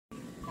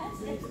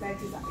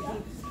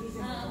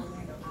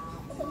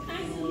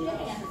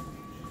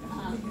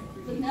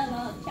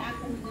Vanilla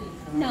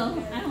chocolate.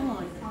 No, I don't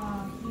want it.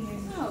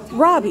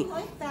 Robbie. You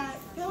like that?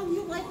 Phil,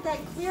 you like that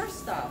clear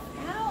stuff.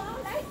 No, I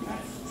don't like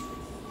that.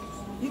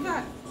 You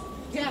got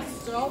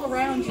guests all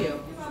around you.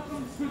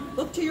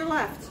 Look to your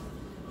left.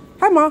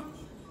 Hi, Ma.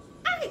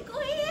 Okay, go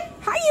ahead.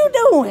 How you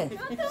doing?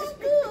 I'm doing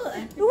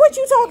good. What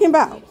you talking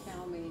about?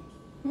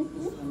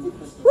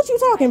 What you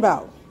talking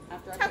about?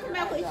 Talking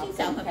about what she's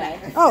talking about.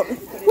 Oh,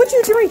 what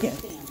you drinking?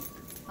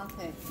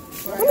 Okay.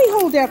 Let me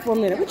hold that for a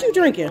minute. What you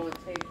drinking?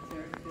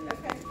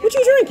 What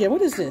you drinking?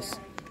 What is this?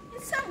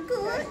 It's something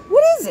good.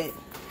 What is it?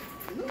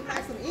 Look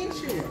like some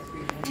insurance.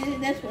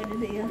 And that's what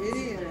it is. It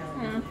is.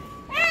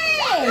 Hey!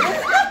 Hey!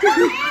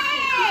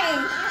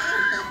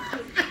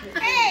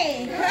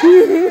 Hey!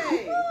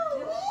 Hey!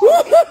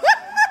 We'll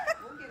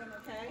get him,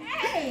 okay?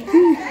 Hey!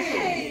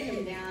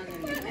 Hey!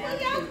 Where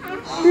y'all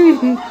come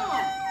from?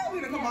 Oh, we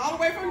done come all the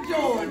way from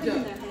Georgia.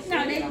 No,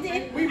 they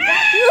didn't. We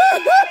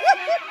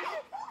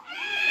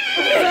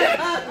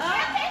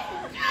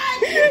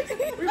Oh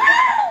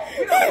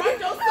we don't want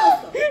your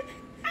sister.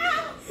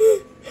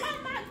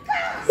 my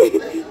God!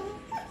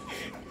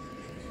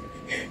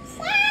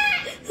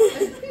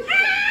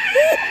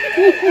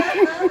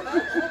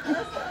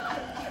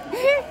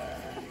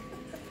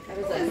 That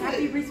is a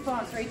happy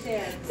response right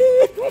there.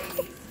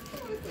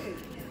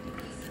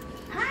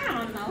 I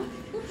don't know.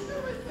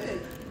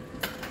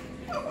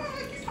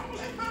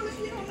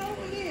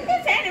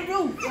 It's Annie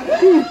Ruth.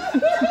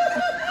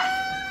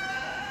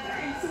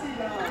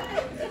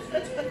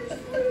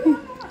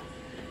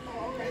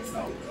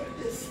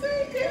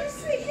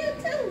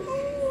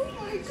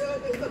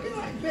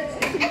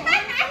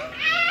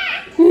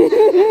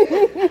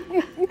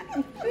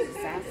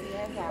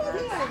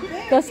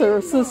 That's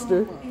her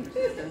sister.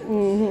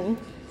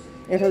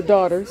 And her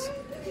daughters.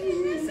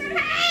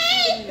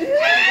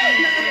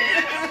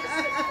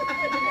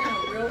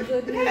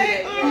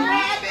 Hey,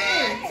 Robbie!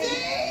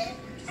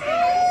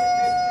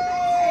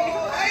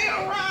 Hey,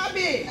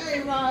 Robbie!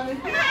 Hey, Robbie!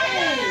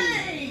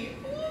 Hey!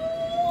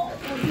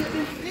 Good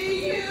to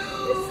see you!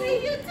 See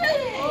you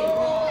too.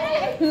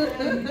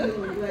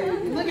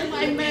 Looking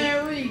like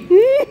Mary.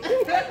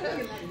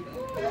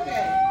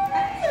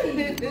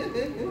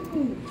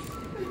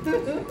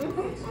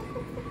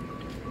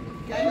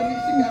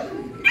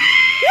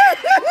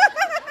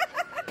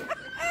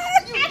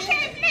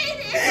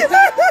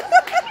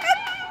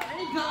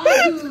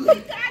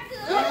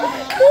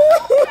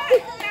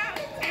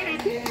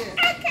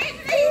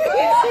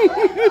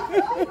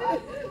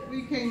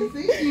 We can't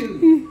see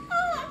you.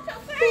 Oh, I'm so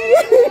glad.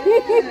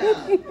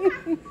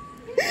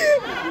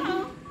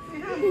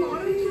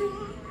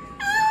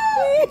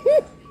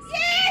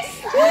 Yes!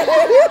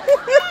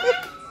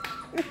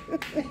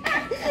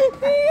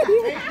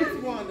 It's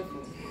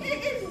wonderful. It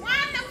is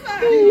wonderful.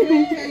 Did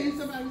you tell you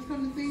somebody was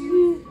coming to see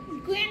you?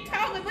 Gwen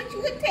told me, but you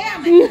would tell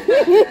me. You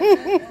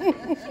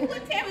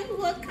would tell me who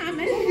was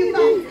coming. Who you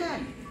thought was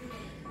coming?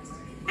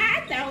 I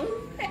thought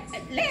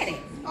Letty.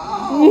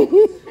 Oh.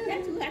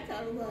 That's who I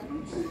thought it was.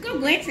 Go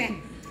Gwen said,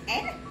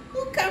 hey,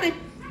 who coming?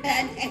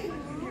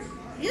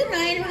 You know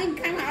anyone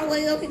can come all the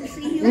way up and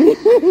see you.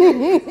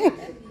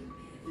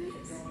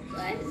 So I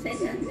said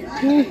nothing.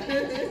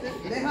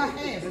 Let her have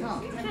it, huh?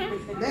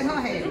 Let her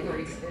have it.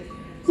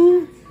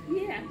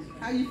 Yeah.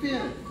 How you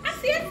feeling? I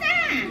feel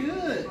fine.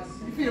 Good.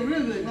 You feel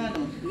real good now,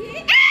 don't you?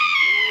 Yeah.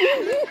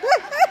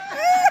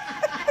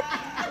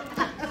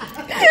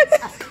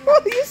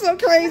 Oh, you so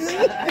crazy.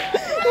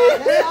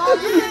 That's all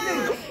you can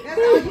do. That's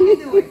all you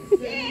can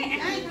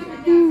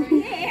do.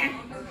 Yeah.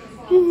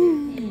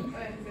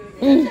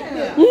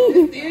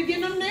 Still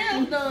getting them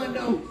nails done,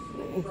 though.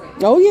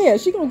 Oh, yeah,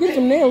 she gonna get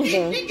some nails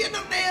done. She getting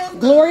them nails done.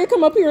 Gloria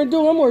come up here and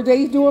do them, or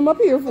they do them up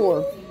here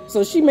for her.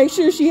 So she makes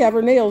sure she have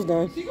her nails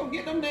done. She gonna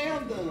get them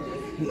nails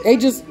done. They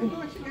just...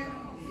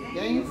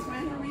 James?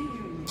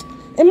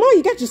 And Ma,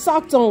 you got your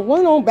socks on,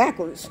 one on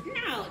backwards.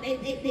 No,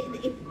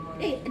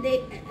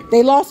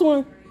 They lost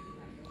one?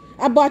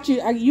 I bought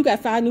you, you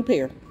got 5 new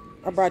pair.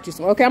 I brought you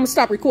some. Okay, I'm going to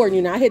stop recording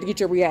you now. I had to get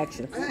your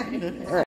reaction. All right.